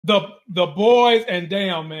the boys, and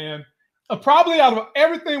damn, man, probably out of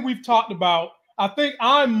everything we've talked about, I think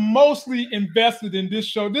I'm mostly invested in this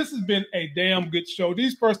show. This has been a damn good show.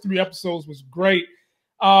 These first 3 episodes was great.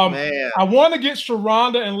 I want to get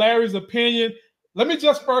Sharonda and Larry's opinion. Let me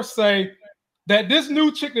just first say that this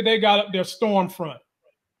new chick that they got up there, Stormfront,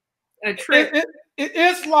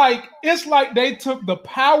 it's like they took the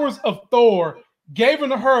powers of Thor, gave it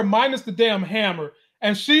to her minus the damn hammer,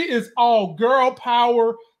 and she is all girl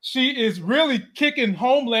power. She is really kicking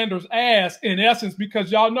Homelander's ass in essence,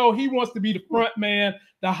 because y'all know he wants to be the front man,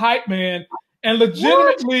 the hype man, and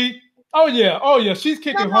legitimately, oh yeah, she's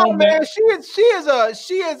kicking Homelander. Man,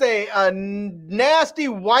 she is a nasty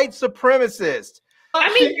white supremacist.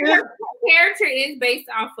 I mean, her character is based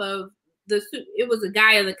off of it was a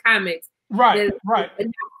guy in the comics, right.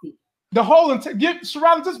 The whole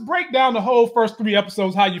Sharonda, just break down the whole first 3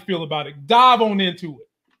 episodes. How you feel about it? Dive on into it.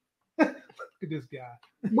 Look at this guy.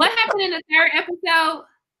 What happened in the 3rd episode?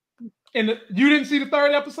 You didn't see the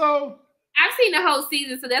 3rd episode? I've seen the whole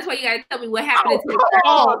season, so that's why you gotta tell me what happened.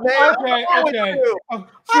 Okay.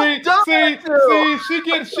 See,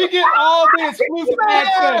 she get all the exclusive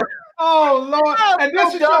access. Oh Lord! And then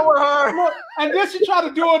she tried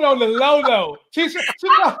to do it on the low. I don't want to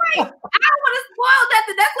spoil that.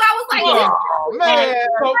 That's why I was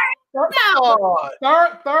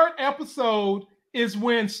like, third episode is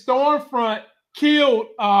when Stormfront killed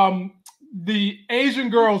the Asian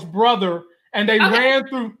girl's brother, and they ran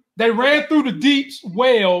through the Deep's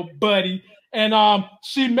well, buddy, and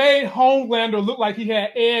she made Homelander look like he had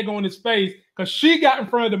egg on his face because she got in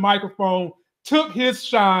front of the microphone, took his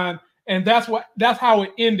shine, and that's how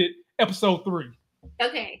it ended episode 3.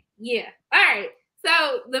 Okay, yeah, all right.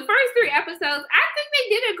 So the first 3 episodes, I think they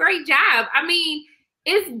did a great job. I mean,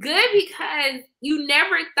 it's good because you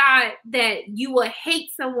never thought that you would hate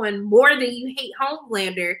someone more than you hate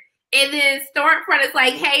Homelander. And then Stormfront is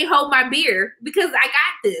like, hey, hold my beer because I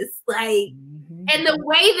got this. Like, and the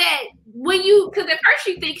way that because at first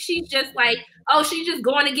you think she's just like, oh, she's just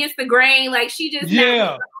going against the grain. Like, she just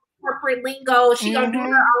corporate lingo. She gonna do her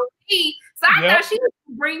own thing. So I thought she was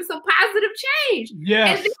gonna bring some positive change.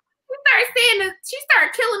 Yes. And then she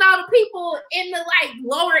started killing all the people in the like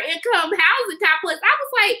lower income housing complex. I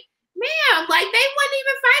was like, ma'am, like they wasn't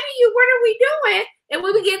even fighting you. What are we doing? And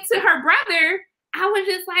when we get to her brother, I was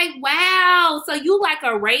just like, wow. So you like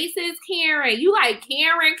a racist Karen? You like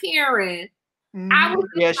Karen? I was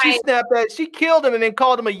she snapped that. She killed him and then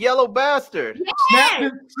called him a yellow bastard.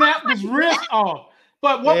 Yes. Snapped his wrist off.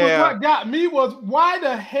 But what got me was, why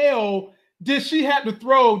the hell did she have to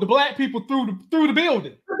throw the black people through the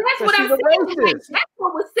building? So that's what I'm saying. Like, that's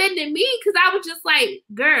what was sending me, because I was just like,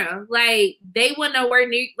 girl, like they went nowhere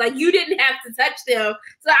near, like you didn't have to touch them.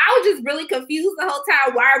 So I was just really confused the whole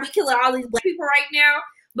time. Why are we killing all these black people right now?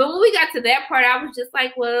 But when we got to that part, I was just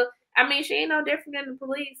like, well, I mean, she ain't no different than the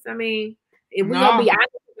police. I mean, if we're gonna be honest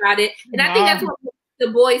about it. And I think that's what makes The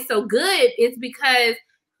Boys so good, is because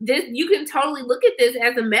this, you can totally look at this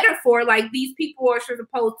as a metaphor. Like, these people are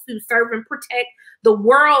supposed to serve and protect the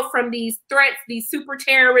world from these threats, these super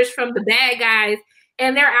terrorists, from the bad guys,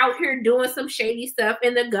 and they're out here doing some shady stuff,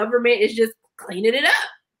 and the government is just cleaning it up.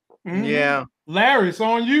 Yeah, Larry, it's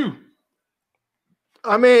on you.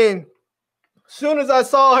 I mean, as soon as I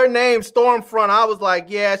saw her name, Stormfront, I was like,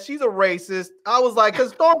 yeah, she's a racist. I was like,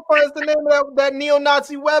 because Stormfront is the name of that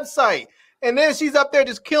neo-Nazi website. And then she's up there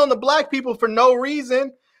just killing the black people for no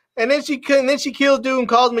reason. And then she kills dude and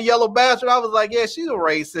calls him a yellow bastard. I was like, yeah, she's a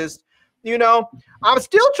racist. You know, I'm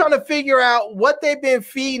still trying to figure out what they've been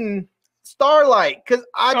feeding Starlight, because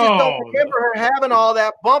I just don't remember her having all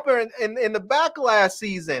that bumper in the back last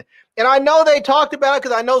season. And I know they talked about it,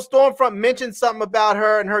 because I know Stormfront mentioned something about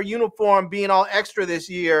her and her uniform being all extra this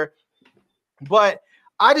year. But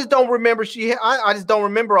I just don't remember I just don't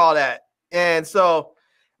remember all that. And so,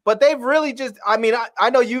 but they've really just, I mean, I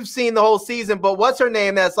know you've seen the whole season, but what's her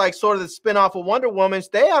name? That's like sort of the spinoff of Wonder Woman.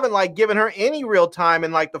 They haven't like given her any real time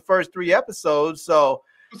in like the first 3 episodes. So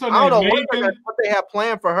I don't know what they have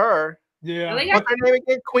planned for her. Yeah. What's her name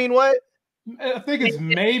again? Queen what? I think it's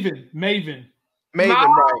Maven. Maven,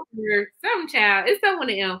 right. Some child. It's someone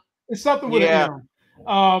else. It's something with an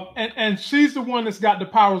M. And she's the one that's got the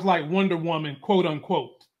powers like Wonder Woman, quote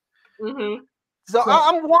unquote. Mm-hmm. So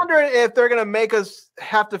I'm wondering if they're gonna make us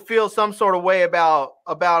have to feel some sort of way about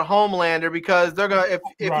Homelander, because they're gonna, if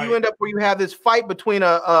you end up where you have this fight between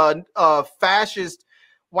a fascist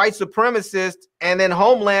white supremacist and then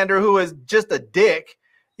Homelander, who is just a dick,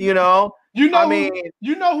 you know. You know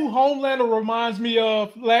who Homelander reminds me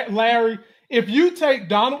of, Larry? If you take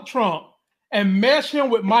Donald Trump and mesh him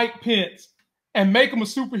with Mike Pence and make him a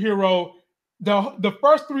superhero, the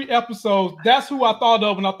first 3 episodes, that's who I thought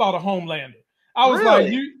of when I thought of Homelander. I was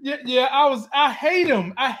like, I hate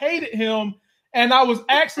him. I hated him. And I was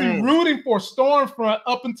actually rooting for Stormfront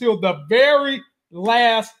up until the very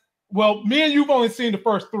last. Well, me and you've only seen the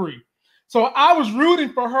first 3. So I was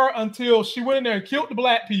rooting for her until she went in there and killed the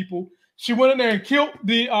black people. She went in there and killed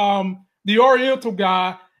the Oriental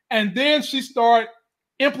guy. And then she started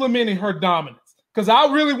implementing her dominance. Because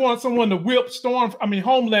I really wanted someone to whip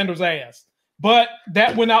Homelander's ass. But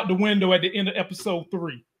that went out the window at the end of episode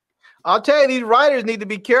 3. I'll tell you, these writers need to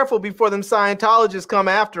be careful before them Scientologists come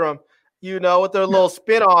after them, you know, with their little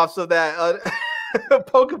spin-offs of that.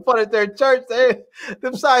 Poking fun at their church.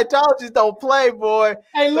 Them Scientologists don't play, boy.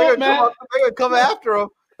 Hey, look, man. They're going to come after them.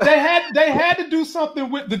 They had to do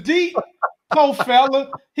something with the deep, poor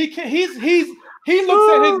fella. He looks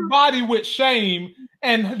at his body with shame.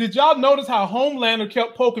 And did y'all notice how Homelander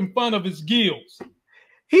kept poking fun of his gills?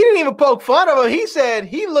 He didn't even poke fun of him. He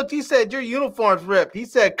said, your uniform's ripped. He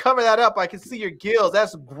said, cover that up. I can see your gills.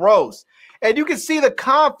 That's gross. And you can see the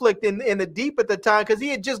conflict in the deep at the time because he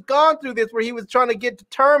had just gone through this where he was trying to get to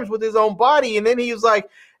terms with his own body. And then he was like,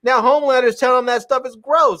 now Homelander's telling him that stuff is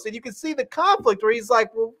gross. And you can see the conflict where he's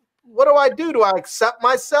like, well, what do I do? Do I accept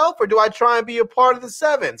myself or do I try and be a part of the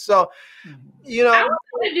 7? So, you know. I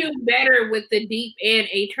want to do better with the Deep and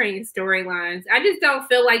A-Train storylines. I just don't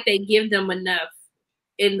feel like they give them enough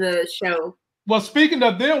in the show. Well, speaking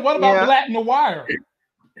of them, what about Black Noir?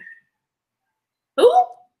 Who?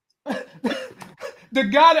 The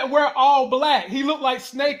guy that wear all black. He looked like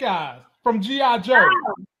Snake Eyes from G.I. Joe.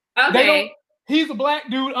 Oh, okay. He's a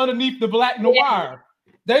black dude underneath the Black Noir. Yeah.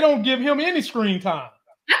 They don't give him any screen time.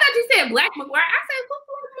 I thought you said Black McGuire. I said,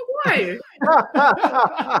 who's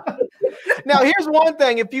Black McGuire? Now, here's one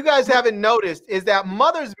thing. If you guys haven't noticed, is that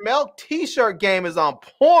Mother's Milk t-shirt game is on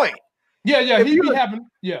point. Yeah,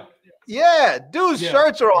 Yeah, dude's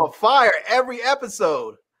shirts are on fire every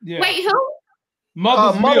episode. Yeah. Wait, who?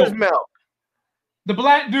 Mother's Milk. The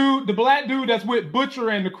black dude that's with Butcher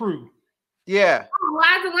and the crew. Yeah.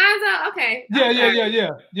 Liza. Okay.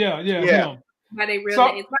 Yeah. But they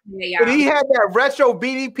really but he had that retro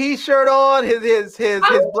BDP shirt on, his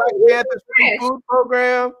Black Panther free food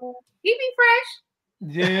program. He be fresh.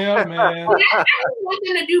 Yeah, man. I just want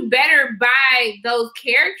them to do better by those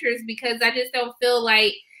characters because I just don't feel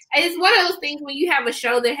like it's one of those things when you have a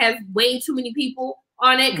show that has way too many people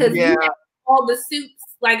on it because you have all the suits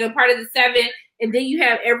like a part of the 7, and then you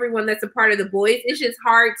have everyone that's a part of the boys. It's just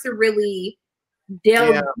hard to really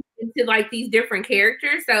delve into like these different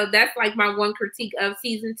characters. So that's like my one critique of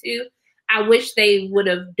season 2. I wish they would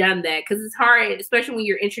have done that because it's hard, especially when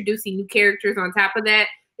you're introducing new characters on top of that.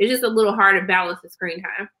 It's just a little hard to balance the screen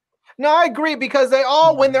time. No, I agree because they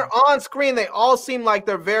all, when they're on screen, they all seem like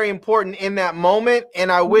they're very important in that moment.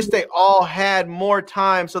 And I wish they all had more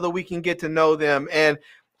time so that we can get to know them. And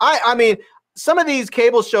I mean, some of these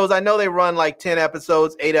cable shows, I know they run like 10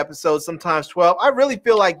 episodes, 8 episodes, sometimes 12. I really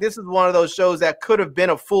feel like this is one of those shows that could have been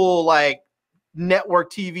a full like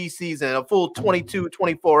network TV season, a full 22,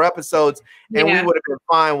 24 episodes, and we would have been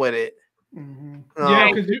fine with it.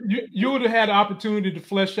 Yeah, because you would have had the opportunity to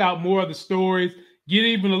flesh out more of the stories, get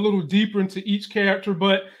even a little deeper into each character.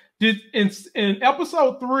 But in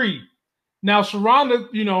episode 3, now Sharonda,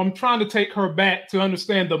 you know, I'm trying to take her back to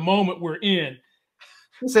understand the moment we're in.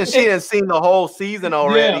 Since she hasn't seen the whole season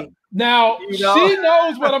already. Yeah. Now, she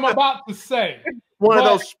knows what I'm about to say. One of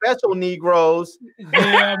those special Negroes.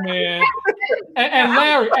 Yeah, man.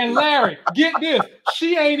 And Larry, get this.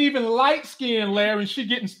 She ain't even light-skinned, Larry, and she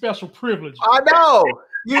getting special privileges. I know.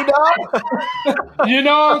 You know? You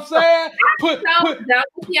know what I'm saying? Put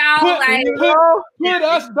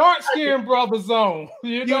us dark-skinned brothers on.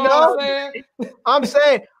 You know what I'm saying? I'm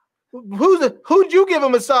saying, who'd you give a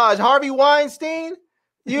massage? Harvey Weinstein?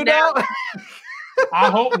 You know?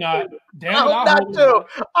 I hope not. Damn,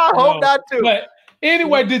 I hope not too. But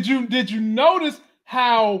anyway, did you notice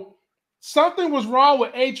how something was wrong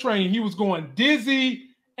with A-Train? He was going dizzy.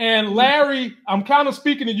 And Larry, I'm kind of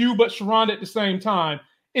speaking to you, but Sharonda at the same time.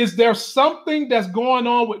 Is there something that's going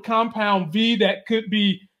on with Compound V that could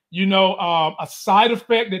be, you know, a side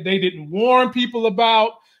effect that they didn't warn people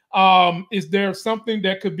about? Is there something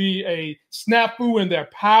that could be a snafu in their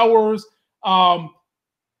powers?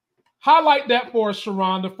 Highlight that for us,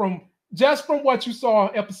 Sharonda, from what you saw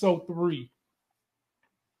in episode 3.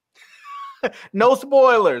 No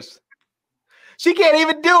spoilers. She can't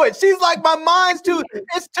even do it. She's like, my mind's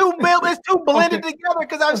it's too blended together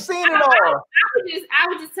because I've seen it all. I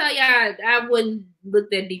would just tell you I wouldn't look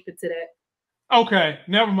that deep into that. Okay,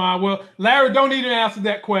 never mind. Well, Larry, don't need to answer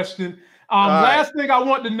that question. Last thing I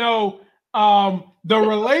want to know, the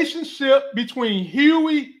relationship between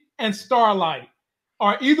Huey and Starlight.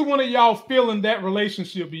 Are either one of y'all feeling that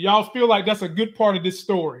relationship? Do y'all feel like that's a good part of this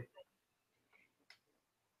story?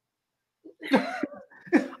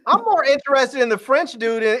 I'm more interested in the French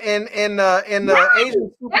dude and the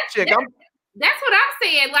Asian super chick. That's what I'm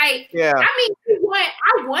saying. Like, yeah. I mean,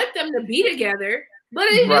 I want them to be together, but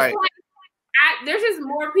it's just like there's just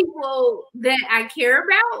more people that I care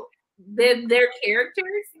about than their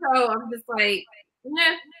characters. So I'm just like,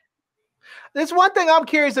 yeah. There's one thing I'm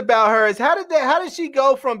curious about her is how did she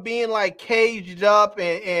go from being like caged up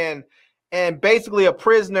and basically a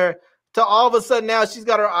prisoner to all of a sudden now she's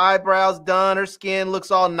got her eyebrows done, her skin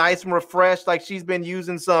looks all nice and refreshed, like she's been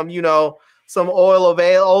using some, some oil of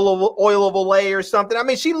Olay or something. I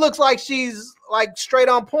mean, she looks like she's like straight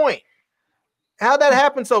on point. How'd that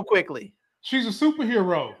happen so quickly? She's a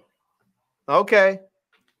superhero. Okay.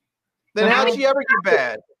 Then how'd she ever get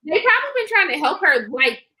bad? They probably been trying to help her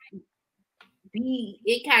like be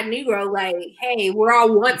incognito, like, hey, we're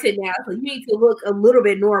all wanted now, so you need to look a little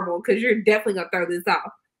bit normal because you're definitely gonna throw this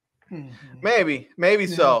off. Maybe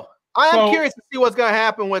so. I am curious to see what's gonna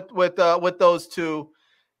happen with those two,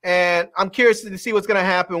 and I'm curious to see what's gonna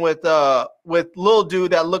happen with little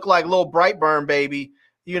dude that looked like little Brightburn baby.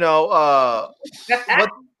 I forgot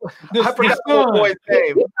the little boy's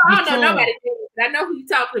name. I don't know nobody. I know who you're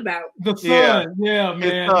talking about. The son, yeah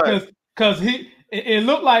man, because it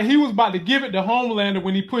looked like he was about to give it to Homelander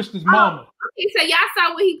when he pushed his mama. Okay, so y'all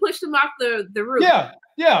saw when he pushed him off the roof.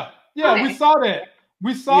 Yeah. Okay. We saw that.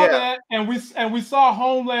 We saw that, and we saw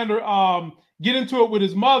Homelander get into it with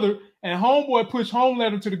his mother, and Homeboy pushed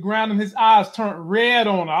Homelander to the ground, and his eyes turned red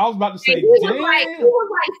on her. I was about to say, he was like,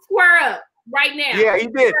 square up right now. Yeah, he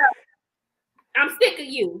did. I'm sick of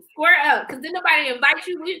you. Square up, because then nobody invite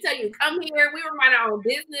you. We didn't tell you to come here. We were minding our own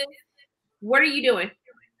business. What are you doing?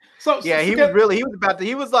 He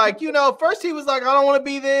was like, first he was like, I don't want to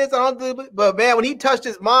be this, but man, when he touched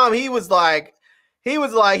his mom, he was about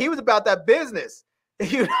that business.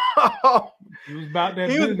 He was about to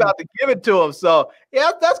give it to him. So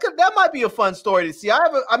yeah, that might be a fun story to see. I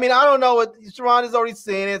don't know what Sharon has already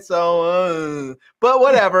seen it, so but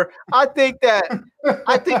whatever. I think they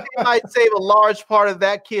might save a large part of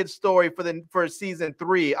that kid's story for season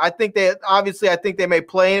 3. I think they may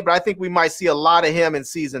play it, but I think we might see a lot of him in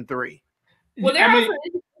season 3. Well, they're also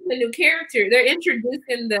introducing a new character. They're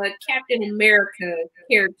introducing the Captain America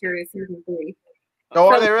character in season 3. Oh,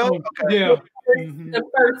 are they really? Okay. Yeah. The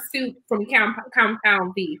first suit from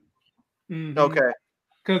Compound V. Okay.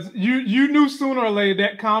 Because you knew sooner or later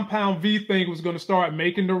that Compound V thing was going to start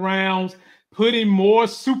making the rounds, putting more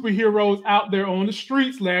superheroes out there on the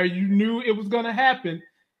streets, Larry. You knew it was going to happen.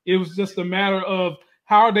 It was just a matter of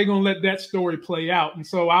how are they going to let that story play out. And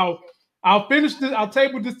so I'll finish this. I'll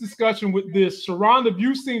table this discussion with this. Sharonda,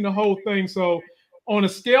 you've seen the whole thing. So on a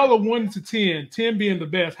scale of 1 to 10, 10 being the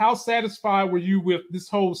best, how satisfied were you with this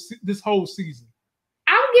whole season?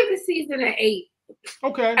 I'll give the season an 8.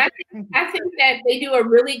 Okay. I think that they do a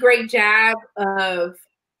really great job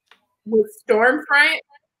with Stormfront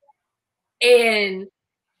and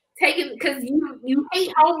taking, because you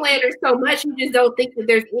hate Homelander so much, you just don't think that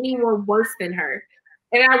there's anyone worse than her.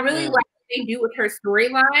 And I really like what they do with her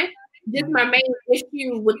storyline. Just my main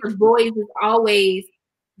issue with the boys is always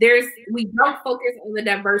we don't focus on the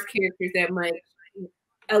diverse characters that much.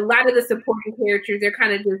 A lot of the supporting characters, they're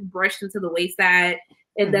kind of just brushed into the wayside.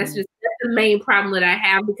 And that's the main problem that I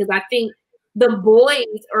have, because I think the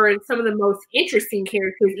boys are some of the most interesting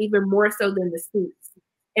characters, even more so than the suits.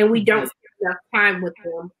 And we don't spend enough time with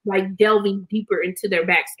them, like delving deeper into their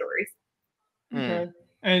backstories. Okay.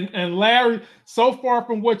 And Larry, so far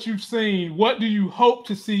from what you've seen, what do you hope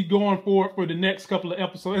to see going forward for the next couple of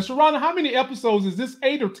episodes? And Sharonda, how many episodes is this?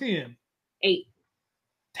 8 or 10? 8.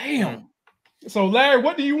 Damn. So Larry,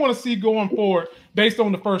 what do you want to see going forward based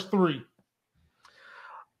on the first 3?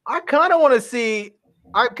 I kind of want to see.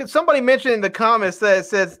 Somebody mentioned in the comments that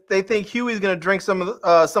says they think Huey's going to drink some of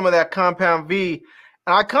that Compound V,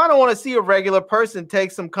 and I kind of want to see a regular person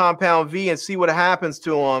take some Compound V and see what happens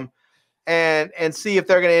to them. And see if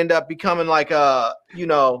they're going to end up becoming like a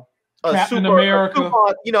Captain America,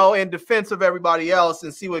 in defense of everybody else,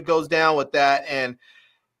 and see what goes down with that. And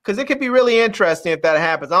because it could be really interesting if that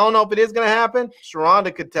happens. I don't know if it is going to happen.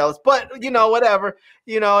 Sharonda could tell us, but whatever,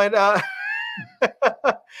 and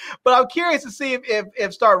but I'm curious to see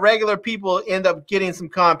if regular people end up getting some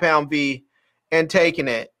Compound V and taking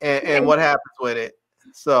it, and what happens with it.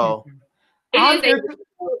 So.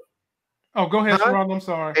 Oh, go ahead, Sharon. I'm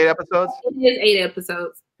sorry. 8 episodes? It is 8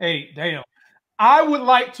 episodes. 8, damn. I would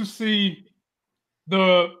like to see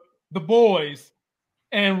the boys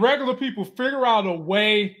and regular people figure out a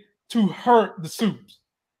way to hurt the suits.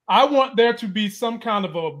 I want there to be some kind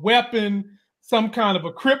of a weapon, some kind of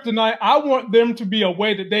a kryptonite. I want them to be a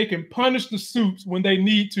way that they can punish the suits when they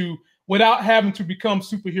need to without having to become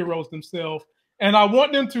superheroes themselves. And I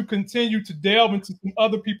want them to continue to delve into some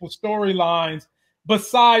other people's storylines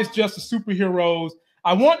besides just the superheroes.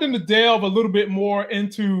 I want them to delve a little bit more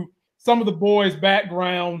into some of the boys'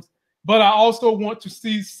 backgrounds, but I also want to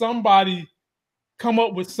see somebody come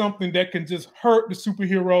up with something that can just hurt the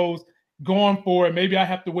superheroes going forward. Maybe I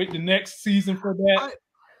have to wait the next season for that.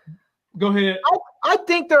 Go ahead. I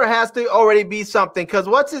think there has to already be something, because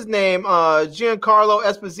what's his name? Giancarlo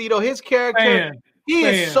Esposito, his character, he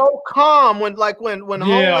is so calm when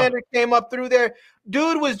Homelander came up through there.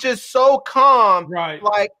 Dude was just so calm. Right.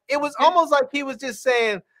 Like, it was almost like he was just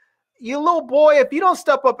saying, you little boy, if you don't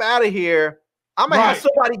step up out of here, I'm going to have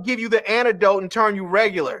somebody give you the antidote and turn you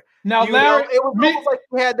regular. Now, Larry, it was almost like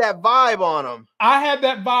he had that vibe on him. I had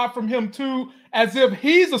that vibe from him too, as if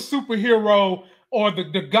he's a superhero or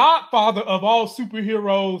the godfather of all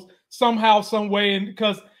superheroes somehow, some way. And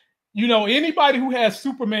because, you know, anybody who has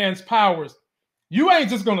Superman's powers, you ain't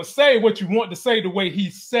just going to say what you want to say the way he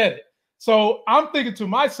said it. So I'm thinking to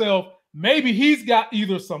myself, maybe he's got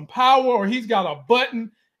either some power or he's got a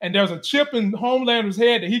button and there's a chip in Homelander's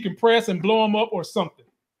head that he can press and blow him up or something.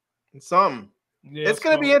 Yeah, it's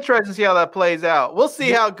going to be interesting to see how that plays out. We'll see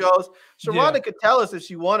how it goes. Sharonda could tell us if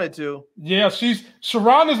she wanted to. Yeah,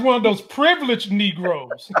 Sharonda's one of those privileged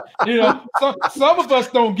Negroes. You know, some of us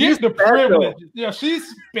don't get the privilege. Yeah,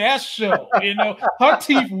 she's special. You know, her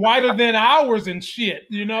teeth whiter than ours and shit.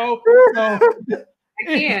 You know, so I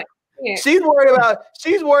can't. She's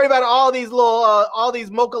worried about all these all these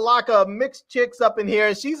Mocha Laka mixed chicks up in here,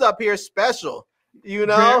 and she's up here special. You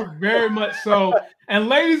know, very much so. And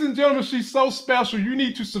ladies and gentlemen, she's so special. You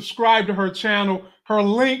need to subscribe to her channel. Her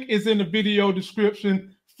link is in the video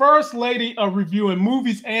description. First lady of reviewing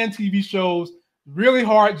movies and TV shows. Really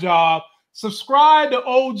hard job. Subscribe to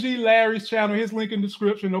OG Larry's channel. His link in the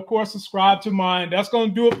description. Of course, subscribe to mine. That's going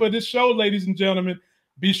to do it for this show, ladies and gentlemen.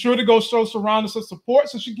 Be sure to go show Sharonda some support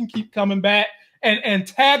so she can keep coming back and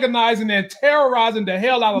antagonizing and terrorizing the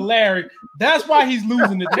hell out of Larry. That's why he's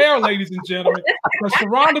losing the terror, ladies and gentlemen. Because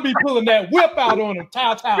Sharonda be pulling that whip out on him.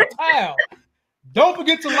 Tow. Don't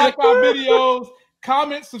forget to like our videos,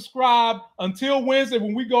 comment, subscribe. Until Wednesday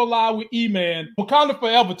when we go live with E-Man. Wakanda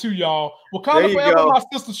forever too, y'all. Wakanda forever, my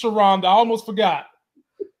sister Sharonda. I almost forgot.